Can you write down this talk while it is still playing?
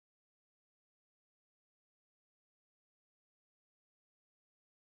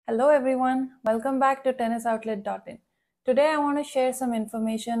Hello everyone, welcome back to tennisoutlet.in. Today I want to share some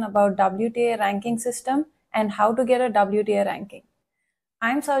information about WTA ranking system and how to get a WTA ranking.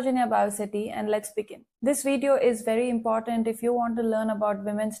 I'm Sowjanya Bavisetti and let's begin. This video is very important if you want to learn about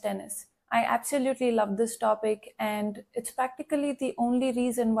women's tennis. I absolutely love this topic and it's practically the only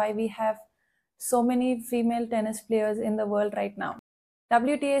reason why we have so many female tennis players in the world right now.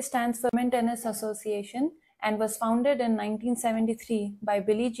 WTA stands for Women Tennis Association and was founded in 1973 by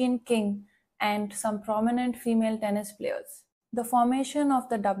Billie Jean King and some prominent female tennis players. The formation of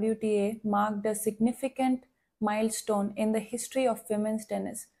the WTA marked a significant milestone in the history of women's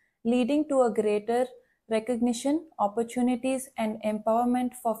tennis, leading to a greater recognition, opportunities, and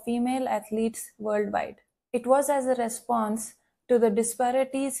empowerment for female athletes worldwide. It was as a response to the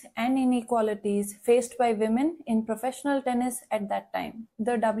disparities and inequalities faced by women in professional tennis at that time.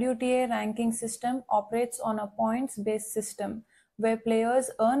 The WTA ranking system operates on a points-based system where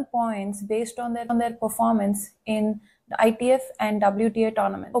players earn points based on their performance in the ITF and WTA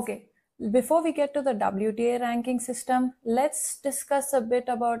tournaments. Okay, before we get to the WTA ranking system, let's discuss a bit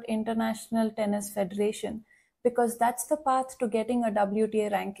about International Tennis Federation because that's the path to getting a WTA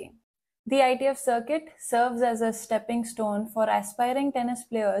ranking. The ITF circuit serves as a stepping stone for aspiring tennis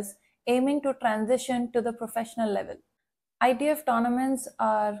players aiming to transition to the professional level. ITF tournaments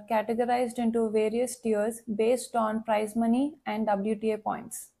are categorized into various tiers based on prize money and WTA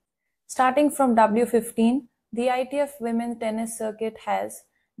points. Starting from W15, the ITF women's tennis circuit has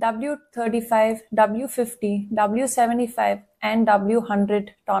W35, W50, W75, and W100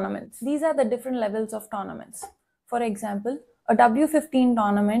 tournaments. These are the different levels of tournaments. For example, a W15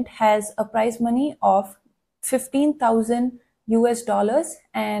 tournament has a prize money of 15,000 US dollars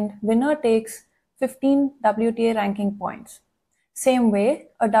and winner takes 15 WTA ranking points. Same way,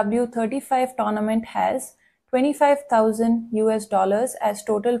 a W35 tournament has 25,000 US dollars as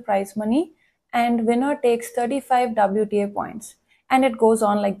total prize money and winner takes 35 WTA points. And it goes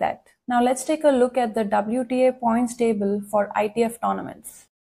on like that. Now let's take a look at the WTA points table for ITF tournaments.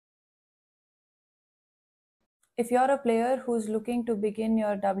 If you're a player who's looking to begin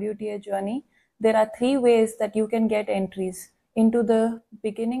your WTA journey, there are 3 ways that you can get entries into the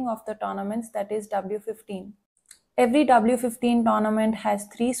beginning of the tournaments, that is W15. Every W15 tournament has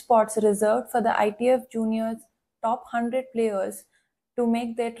 3 spots reserved for the ITF Juniors top 100 players to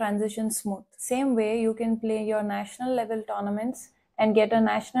make their transition smooth. Same way, you can play your national level tournaments and get a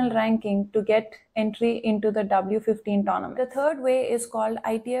national ranking to get entry into the W15 tournament. The third way is called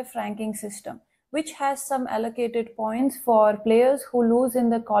ITF ranking system, which has some allocated points for players who lose in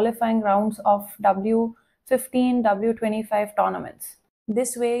the qualifying rounds of W15, W25 tournaments.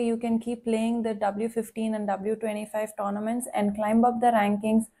 This way, you can keep playing the W15 and W25 tournaments and climb up the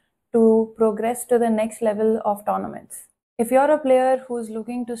rankings to progress to the next level of tournaments. If you're a player who's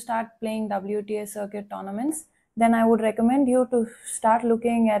looking to start playing WTA circuit tournaments, then I would recommend you to start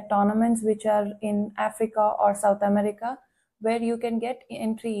looking at tournaments which are in Africa or South America, where you can get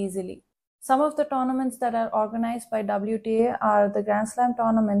entry easily. Some of the tournaments that are organized by WTA are the Grand Slam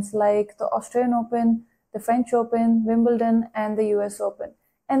tournaments like the Australian Open, the French Open, Wimbledon, and the US Open.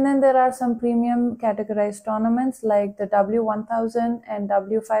 And then there are some premium categorized tournaments like the W1000 and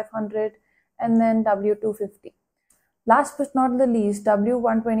W500 and then W250. Last but not the least,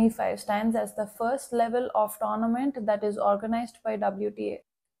 W125 stands as the first level of tournament that is organized by WTA.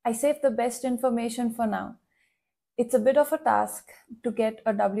 I saved the best information for now. It's a bit of a task to get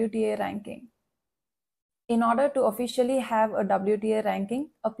a WTA ranking. In order to officially have a WTA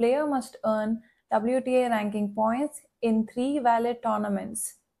ranking, a player must earn WTA ranking points in 3 valid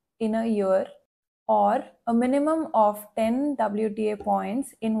tournaments in a year or a minimum of 10 WTA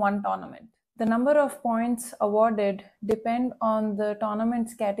points in 1 tournament. The number of points awarded depend on the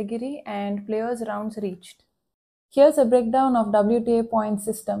tournament's category and players' rounds reached. Here's a breakdown of WTA point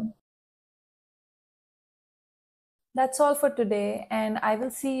system. That's all for today, and I will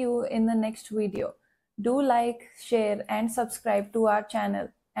see you in the next video. Do like, share, and subscribe to our channel,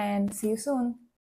 and see you soon.